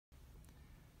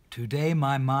Today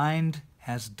my mind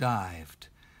has dived.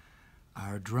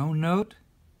 Our drone note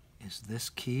is this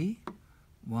key.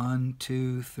 1,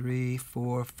 2, 3,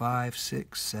 4, 5,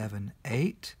 6, 7,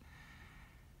 8.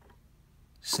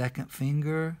 Second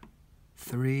finger,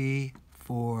 3,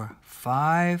 4,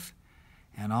 5.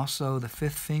 And also the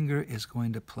fifth finger is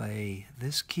going to play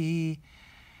this key.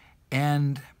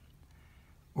 And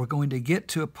we're going to get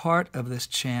to a part of this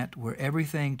chant where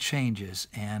everything changes,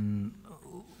 and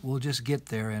we'll just get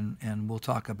there and we'll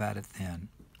talk about it then.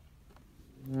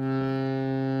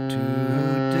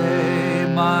 Today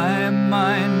my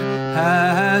mind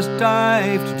has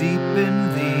dived deep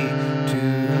in thee.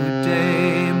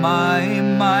 Today my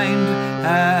mind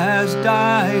has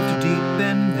dived deep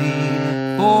in thee.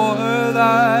 For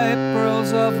thy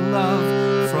pearls of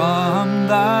love from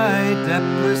thy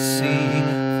depthless sea.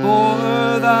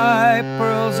 For thy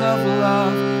pearls of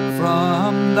love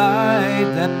from thy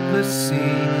depthless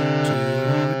sea.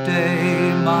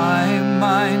 Today my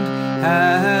mind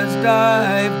has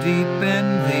dived deep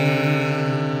in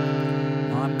thee.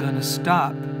 Now I'm going to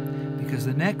stop because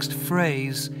the next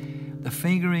phrase, the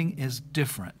fingering is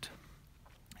different.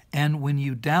 And when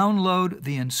you download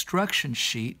the instruction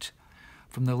sheet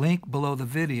from the link below the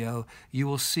video, you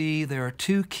will see there are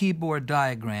two keyboard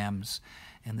diagrams.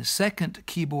 And the second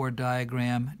keyboard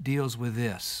diagram deals with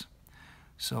this.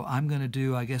 So I'm going to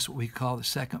do, I guess, what we call the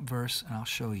second verse, and I'll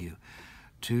show you.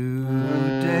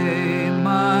 Today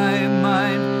my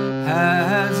mind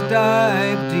has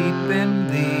dived deep in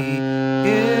thee.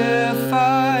 If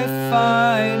I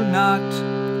find not,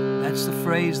 that's the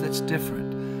phrase that's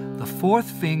different. The fourth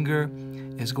finger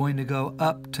is going to go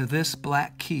up to this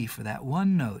black key for that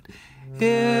one note.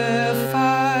 If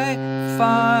I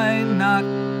find not,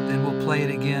 then we'll play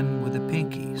it again with the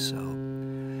pinky. So,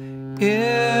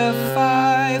 if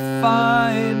I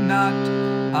find not,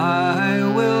 I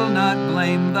will not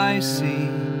blame thy sea.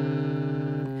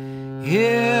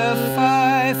 If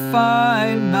I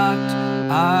find not,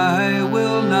 I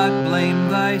will not blame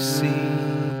thy sea.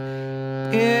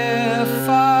 If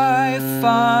I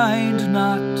find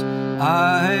not,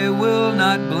 I will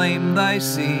not blame thy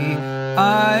sea.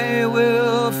 I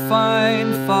will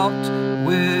find fault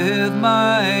with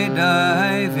my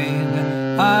diving.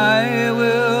 I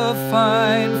will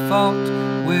find fault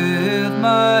with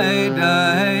my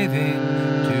diving.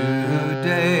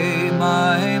 Today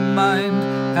my mind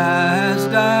has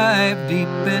dived deep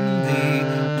in thee.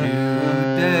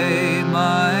 Today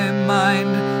my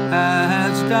mind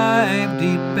has dived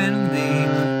deep in thee.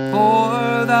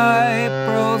 For thy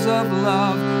pearls of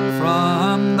love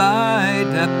from thy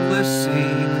depthless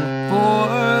sea.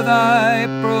 For thy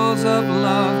pearls of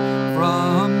love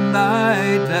from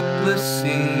thy depthless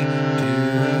sea.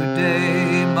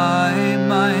 Today my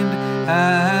mind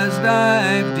has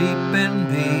dived deep in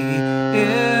thee.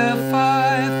 If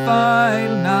I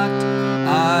find not,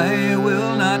 I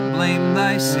will not blame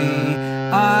thy sea.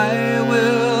 I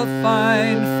will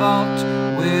find fault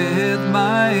with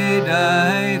my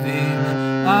diving.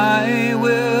 I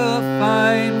will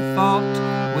find fault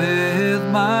with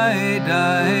my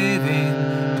diving.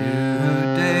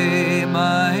 Today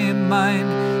my mind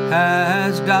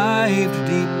has dived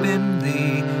deep in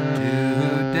thee.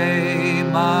 Today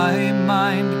my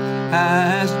mind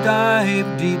has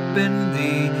dived deep in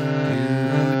thee.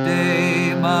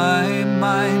 Today my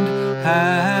mind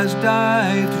has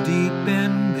dived deep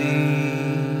in thee.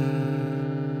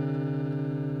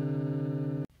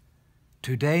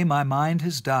 Today my mind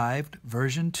has dived,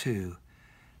 version 2.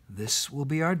 This will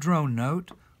be our drone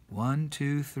note. 1,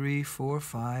 2, 3, 4,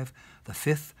 5. The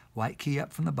fifth white key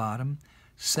up from the bottom.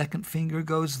 Second finger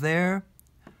goes there.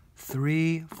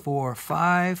 3, 4,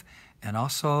 5. And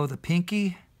also the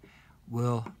pinky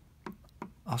will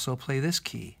also play this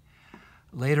key.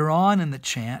 Later on in the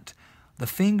chant, the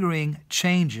fingering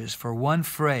changes for one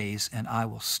phrase, and I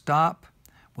will stop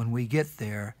when we get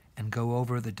there and go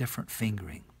over the different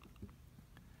fingering.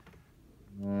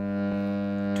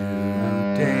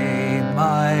 Today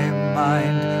my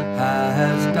mind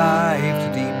has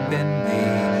dived deep in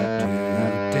thee.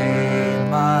 Today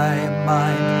my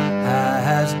mind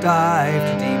has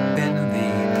dived deep in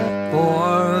thee.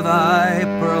 For thy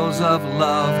pearls of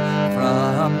love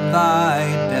from thy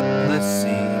depthless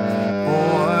sea.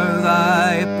 For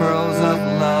thy pearls of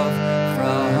love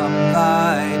from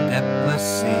thy depthless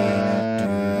sea.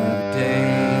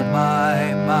 Today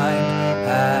my mind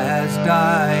has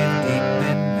dived deep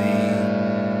in thee.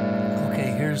 Okay,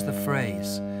 here's the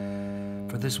phrase.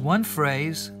 For this one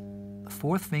phrase, the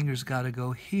fourth finger's got to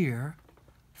go here,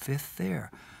 fifth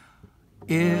there.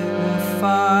 If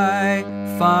I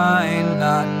find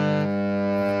not,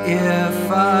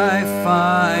 if I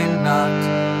find not,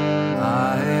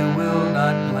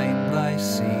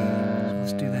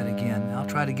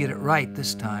 try to get it right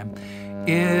this time.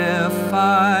 If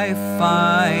I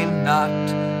find not,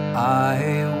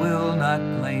 I will not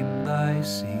blame thy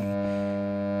sea.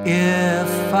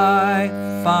 If I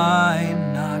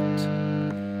find not,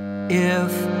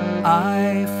 if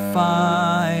I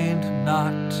find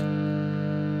not.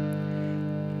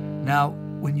 Now,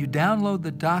 when you download the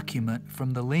document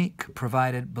from the link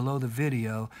provided below the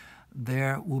video,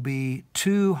 there will be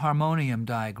 2 harmonium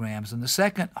diagrams, and the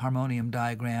second harmonium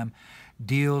diagram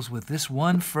deals with this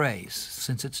one phrase,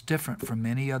 since it's different from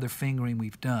any other fingering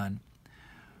we've done.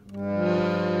 Okay,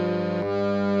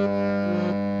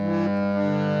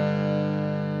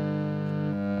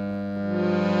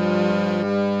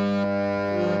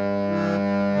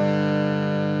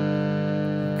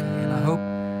 and I hope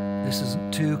this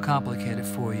isn't too complicated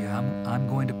for you. I'm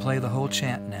going to play the whole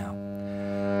chant now.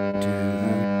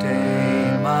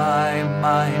 Today my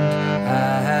mind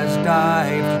has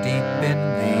dived deep in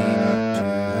thee.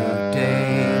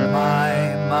 Today my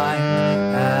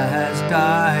mind has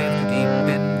dived deep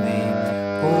in thee.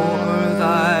 For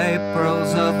thy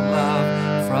pearls of love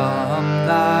from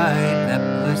thy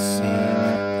depthless sea.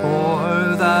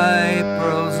 For thy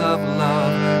pearls of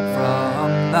love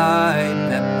from thy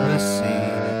depthless sea.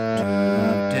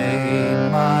 Today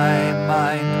my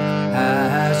mind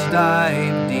has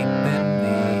dived deep in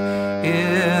thee.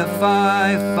 If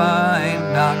I find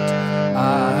not,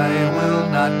 I will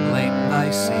not blame thy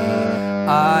sea.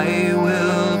 I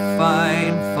will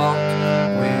find fault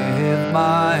with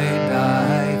my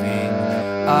diving.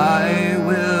 I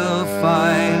will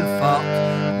find fault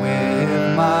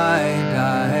with my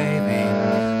diving.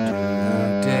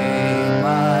 Today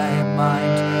my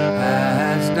mind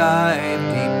has dived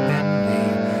deep in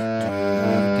thee.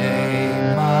 Today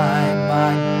my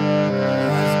mind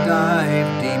has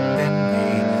dived deep in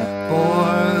thee.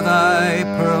 For thy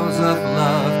pearls of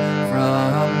love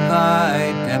from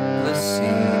thy depthless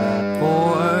sea.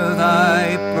 For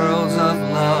thy pearls of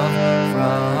love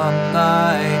from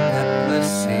thy depthless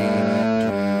sea.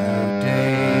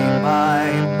 Today my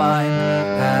mind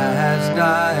has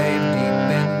dived deep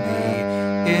in thee.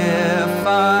 If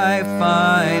I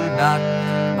find not,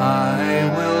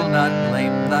 I will not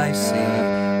blame thy sea.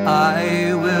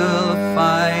 I will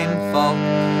find fault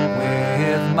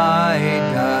with my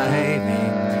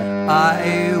diving.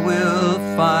 I will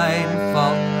find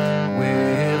fault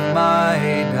with my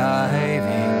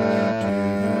diving.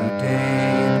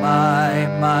 Today my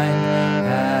mind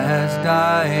has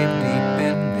dived deep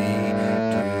in thee.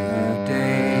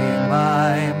 Today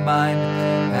my mind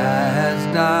has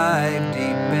dived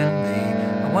deep in thee.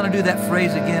 I want to do that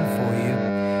phrase again for you.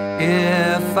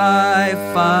 If I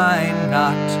find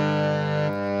not,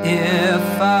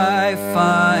 if I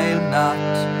find not,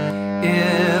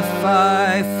 if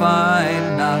I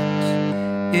find not,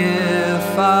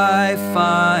 if I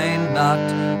find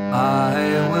not,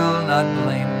 I will not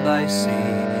blame thy sea.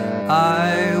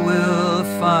 I will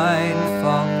find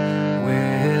fault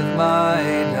with my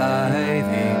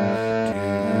diving.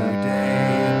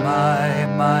 Today my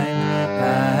mind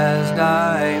has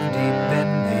dived deep in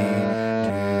thee.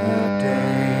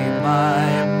 Today my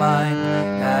mind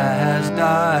has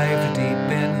dived deep